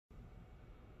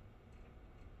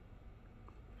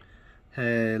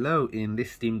Hello, in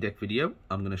this Steam Deck video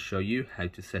I'm going to show you how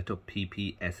to set up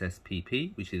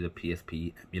PPSSPP, which is a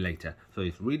PSP emulator. So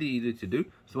it's really easy to do.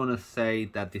 Just want to say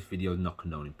that this video is not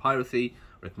condoning piracy.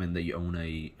 Recommend that you own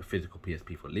a physical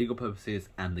PSP for legal purposes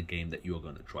and the game that you are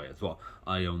going to try as well.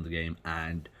 I own the game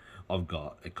and I've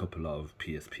got a couple of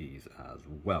PSPs as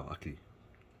well, actually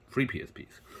 3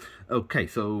 PSPs. Okay,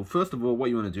 so first of all what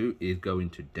you want to do is go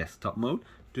into desktop mode.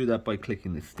 Do that by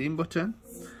clicking the Steam button.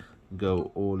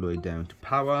 Go all the way down to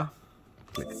power,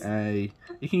 click A.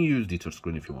 You can use the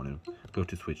touchscreen if you want to. Go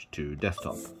to switch to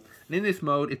desktop. And in this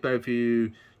mode, it's better if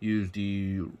you use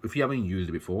if you haven't used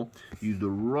it before, use the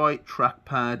right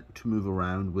trackpad to move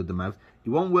around with the mouse. It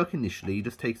won't work initially, it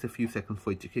just takes a few seconds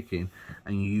for it to kick in.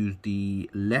 And you use the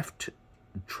left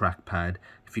trackpad.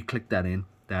 If you click that in,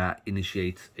 that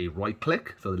initiates a right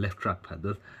click, so the left trackpad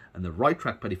does, and the right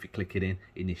trackpad, if you click it in,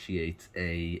 initiates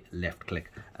a left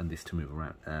click, and this to move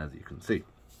around, as you can see.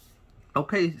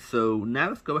 Okay, so now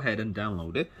let's go ahead and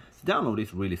download it. To download it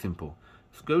is really simple.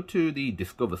 Let's go to the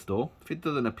Discover store. If it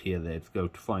doesn't appear there, let's go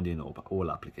to find in all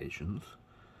applications.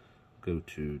 Go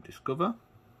to Discover,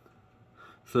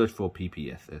 search for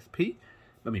PPSSPP,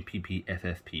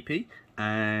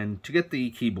 and to get the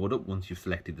keyboard up, once you've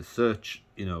selected the search,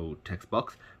 text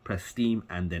box, press Steam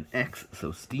and then X,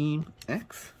 so Steam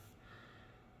X,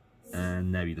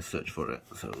 and now you just search for it.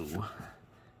 So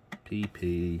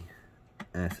PPSSPP,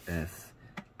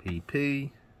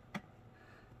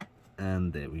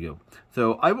 and there we go.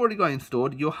 So I've already got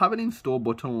installed. You'll have an install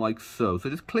button like so. So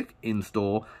just click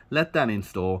install, let that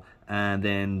install, and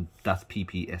then that's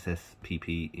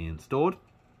PPSSPP installed.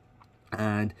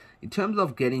 And in terms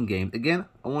of getting games, again,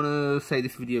 I want to say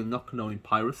this video is not condoning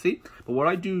piracy, but what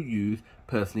I do use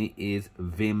personally is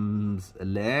Vim's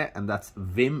Lair, and that's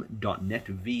vim.net,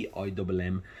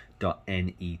 VIMM.net.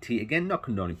 Again, not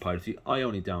condoning piracy. I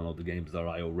only download the games that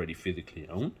I already physically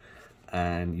own.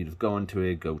 And you just go into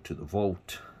it, go to the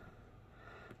Vault,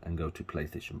 and go to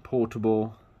PlayStation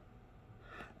Portable.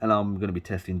 And I'm going to be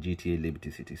testing GTA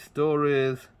Liberty City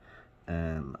Stories.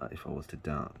 And if I was to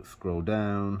scroll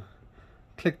down,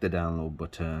 click the download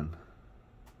button,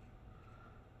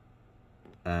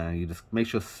 and you just make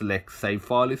sure select save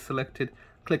file is selected.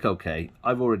 Click OK.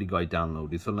 I've already got it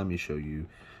downloaded, so let me show you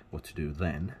what to do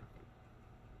then.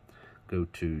 Go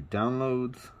to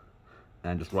downloads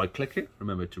and just right click it.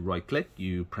 Remember to right click,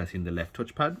 you press in the left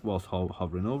touchpad whilst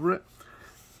hovering over it.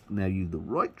 Now use the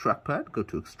right trackpad, go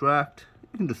to extract.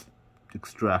 You can just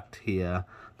extract here,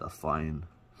 that's fine.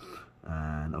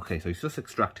 And okay, so it's just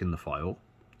extracting the file.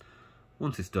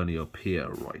 Once it's done, it'll appear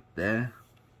right there,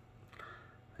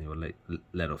 and you'll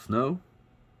let us know.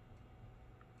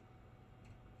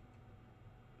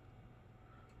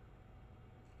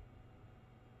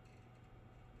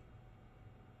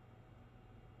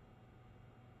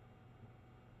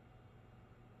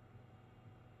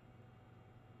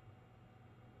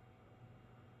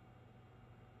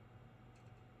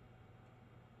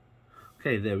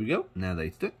 Okay, there we go. Now that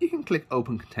it's done, you can click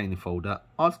Open Containing Folder.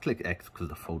 I'll just click X because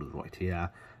the folder's right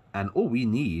here. And all we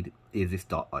need is this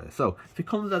 .iso. If it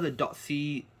comes as a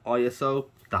 .c ISO,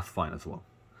 that's fine as well.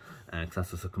 Because that's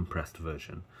just a compressed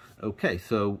version. Okay,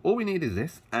 so all we need is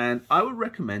this. And I would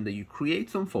recommend that you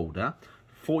create some folder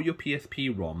for your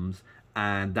PSP ROMs.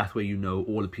 And that's where you know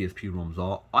all the PSP ROMs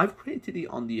are. I've created it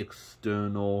on the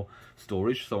external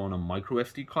storage, so on a micro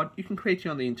SD card. You can create it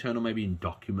on the internal, maybe in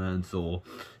documents, or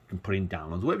you can put in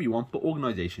downloads, whatever you want. But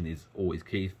organization is always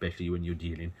key, especially when you're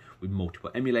dealing with multiple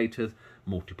emulators,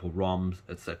 multiple ROMs,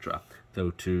 etc.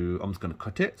 So I'm just going to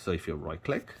cut it. So if you right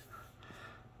click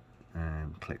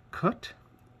and click cut,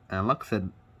 and like I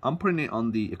said, I'm putting it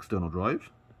on the external drive.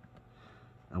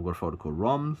 I've got a folder called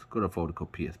ROMs, got a folder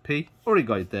called PSP. Already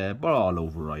got it there, but I'll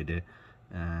override it.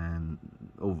 And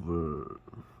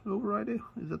override it?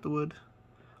 Is that the word?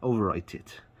 Overwrite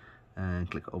it.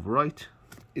 And click overwrite.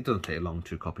 It doesn't take long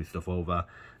to copy stuff over.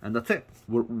 And that's it.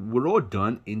 We're all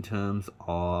done in terms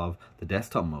of the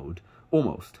desktop mode,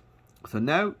 almost. So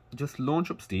now just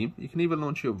launch up Steam. You can either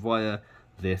launch it via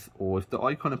this, or if the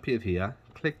icon appears here,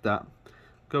 click that,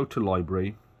 go to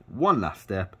library. One last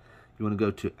step, you want to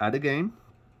go to add a game,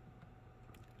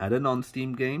 add a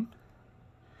non-Steam game,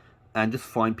 and just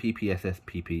find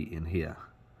PPSSPP in here.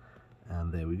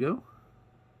 And there we go.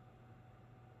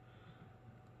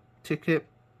 Tick it,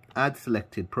 add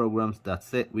selected programs,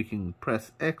 that's it. We can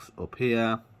press X up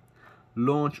here,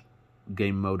 launch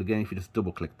game mode again if you just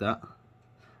double click that.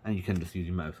 And you can just use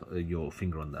your mouse, your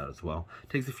finger on that as well.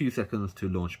 It takes a few seconds to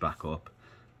launch back up.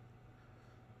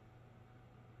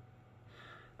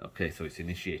 Okay, so it's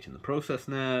initiating the process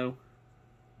now.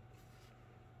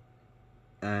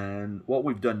 And what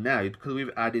we've done now, because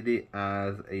we've added it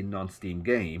as a non-Steam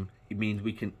game, it means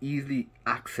we can easily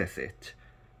access it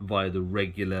via the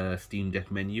regular Steam Deck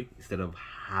menu instead of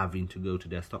having to go to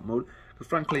desktop mode. Because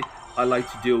frankly, I like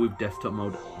to deal with desktop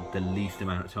mode the least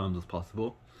amount of times as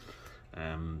possible.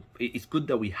 It's good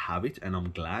that we have it, and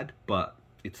I'm glad, but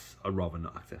I'd rather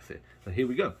not access it. So here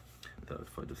we go. So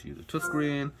if I just use a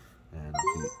touchscreen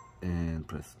and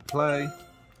press play,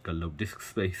 got low disk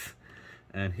space,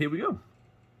 and here we go.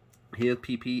 Here's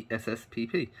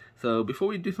PPSSPP. So before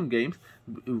we do some games,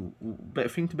 better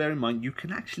thing to bear in mind, you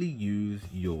can actually use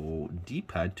your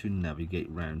D-pad to navigate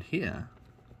around here.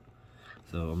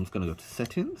 So I'm just going to go to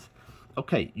settings.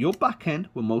 Okay, your backend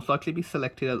will most likely be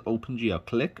selected as OpenGL.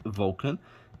 Click Vulkan.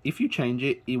 If you change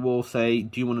it, it will say,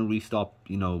 do you want to restart,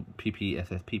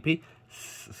 PPSSPP?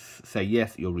 Say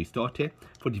yes, you'll restart it.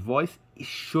 For device, it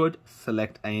should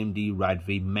select AMD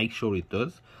RADV. Make sure it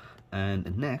does.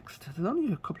 And next, there's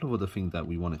only a couple of other things that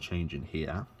we want to change in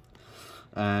here.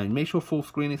 Make sure full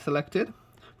screen is selected.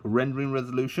 For rendering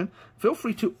resolution, feel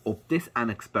free to up this and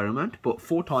experiment, but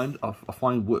 4 times I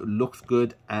find looks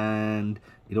good, and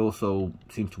it also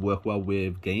seems to work well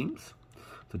with games.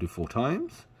 So do 4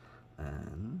 times,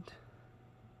 and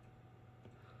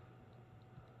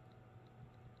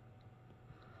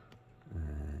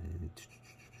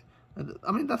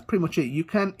I mean, that's pretty much it. You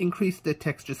can increase the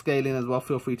texture scaling as well.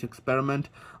 Feel free to experiment.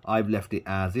 I've left it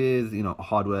as is,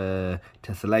 hardware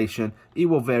tessellation. It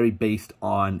will vary based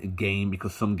on game,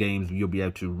 because some games you'll be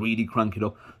able to really crank it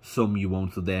up, some you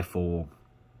won't, so therefore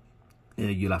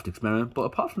you'll have to experiment. But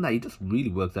apart from that, it just really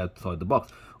works outside the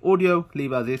box. Audio,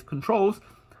 leave as is. Controls,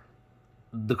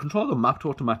 the controls are mapped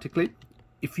automatically.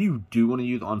 If you do want to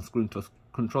use on-screen touch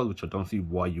control, which I don't see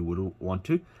why you would want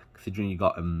to, considering you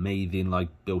got amazing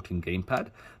built-in gamepad,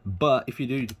 but if you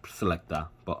do, select that,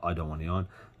 but I don't want it on.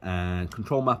 And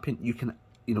control mapping, you can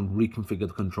reconfigure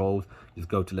the controls. Just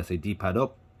go to, let's say, D-pad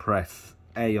up, press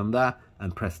A on that,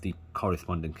 and press the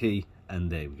corresponding key, and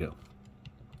there we go.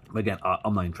 But again,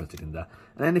 I'm not interested in that.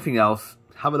 And anything else,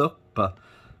 have a look, but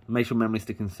make sure memory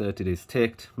stick inserted is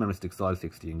ticked. Memory stick size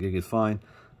 16 gig is fine.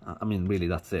 I mean, really,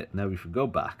 that's it. Now we should go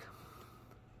back.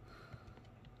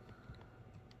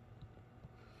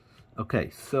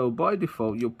 Okay, so by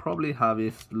default, you'll probably have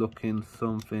it looking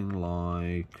something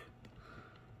like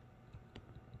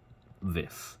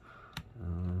this.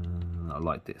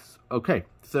 Like this. Okay,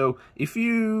 so if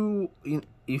you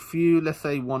let's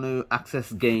say want to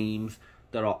access games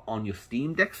that are on your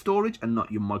Steam Deck storage and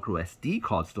not your micro SD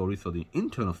card storage, so the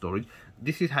internal storage,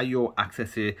 this is how you'll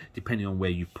access it depending on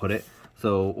where you put it.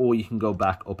 So, or you can go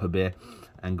back up a bit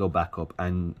and go back up,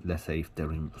 and let's say if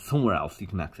they're in somewhere else, you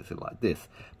can access it like this.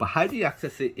 But how do you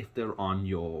access it if they're on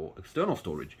your external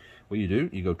storage? What you do,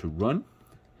 you go to Run,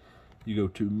 you go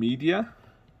to Media,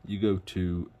 you go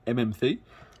to MMC,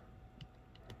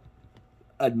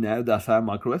 and now that's our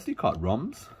micro SD card.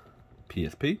 ROMs,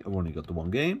 PSP, I've only got the one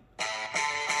game.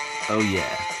 Oh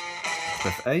yeah,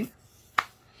 press A. You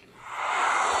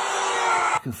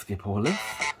can skip all this.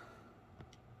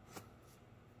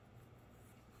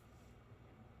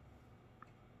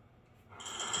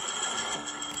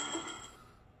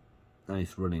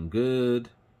 Nice, running good.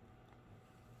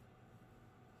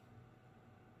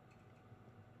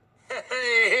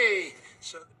 Hey,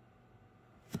 so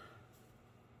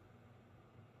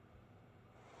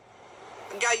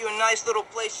I got you a nice little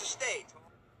place to stay.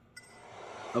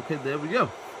 Okay, there we go.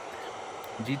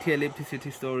 GTA Liberty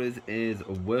City Stories is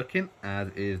working, as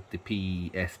is the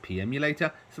PSP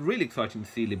emulator. It's really exciting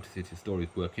to see Liberty City Stories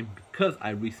working, because I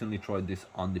recently tried this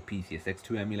on the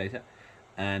PCSX2 emulator,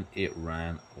 and it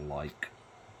ran like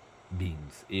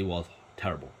beans. It was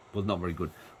terrible. It was not very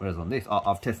good. Whereas on this,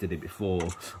 I've tested it before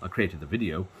I created the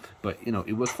video, but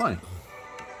it was fine.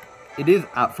 It is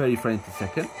at 30 frames per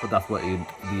second, but that's what it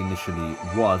initially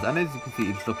was. And as you can see,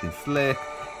 it's looking slick.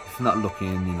 It's not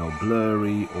looking,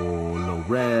 blurry or low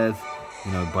res,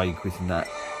 by increasing that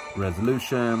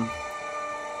resolution.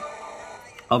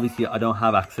 Obviously, I don't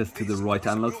have access to the right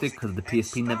analog stick because the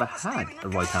PSP never had a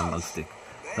right analog stick.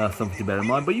 That's something to bear in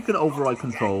mind. But you can override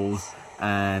controls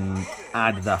and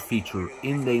add that feature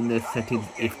in the settings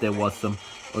if there was some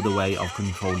other way of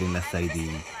controlling, let's say, the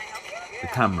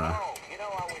camera.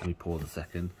 Let me pause a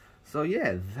second. So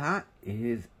yeah, that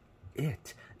is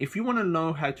it. If you want to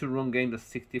know how to run games at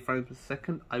 60 frames per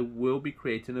second, I will be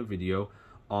creating a video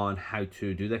on how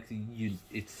to do that.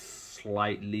 It's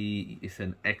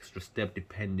an extra step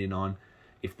depending on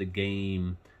if the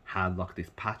game has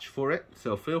this patch for it.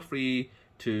 So feel free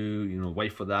to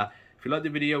wait for that. If you like the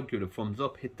video, give it a thumbs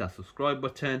up, hit that subscribe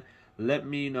button, Let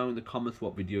me know in the comments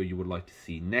what video you would like to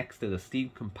see next. There's a Steam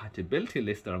compatibility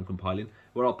list that I'm compiling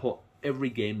where I'll put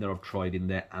every game that I've tried in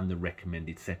there and the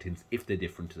recommended settings if they're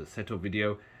different to the setup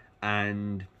video.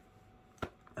 And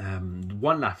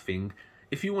one last thing,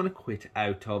 if you want to quit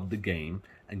out of the game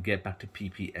and get back to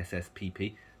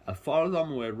PPSSPP, as far as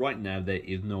I'm aware right now there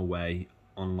is no way,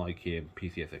 unlike here in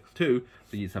PCSX2,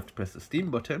 so you just have to press the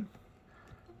Steam button,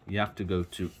 you have to go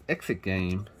to exit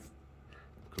game,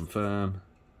 confirm,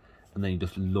 and then you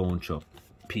just launch up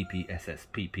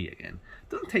PPSSPP again. It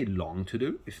doesn't take long to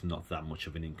do, it's not that much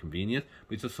of an inconvenience,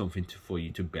 but it's just something for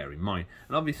you to bear in mind.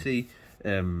 And obviously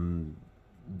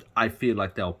I feel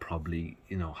like they'll probably,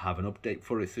 have an update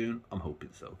for it soon. I'm hoping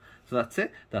so. So that's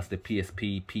it. That's the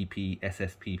PSP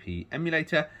PPSSPP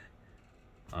emulator.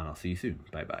 And I'll see you soon.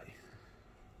 Bye bye.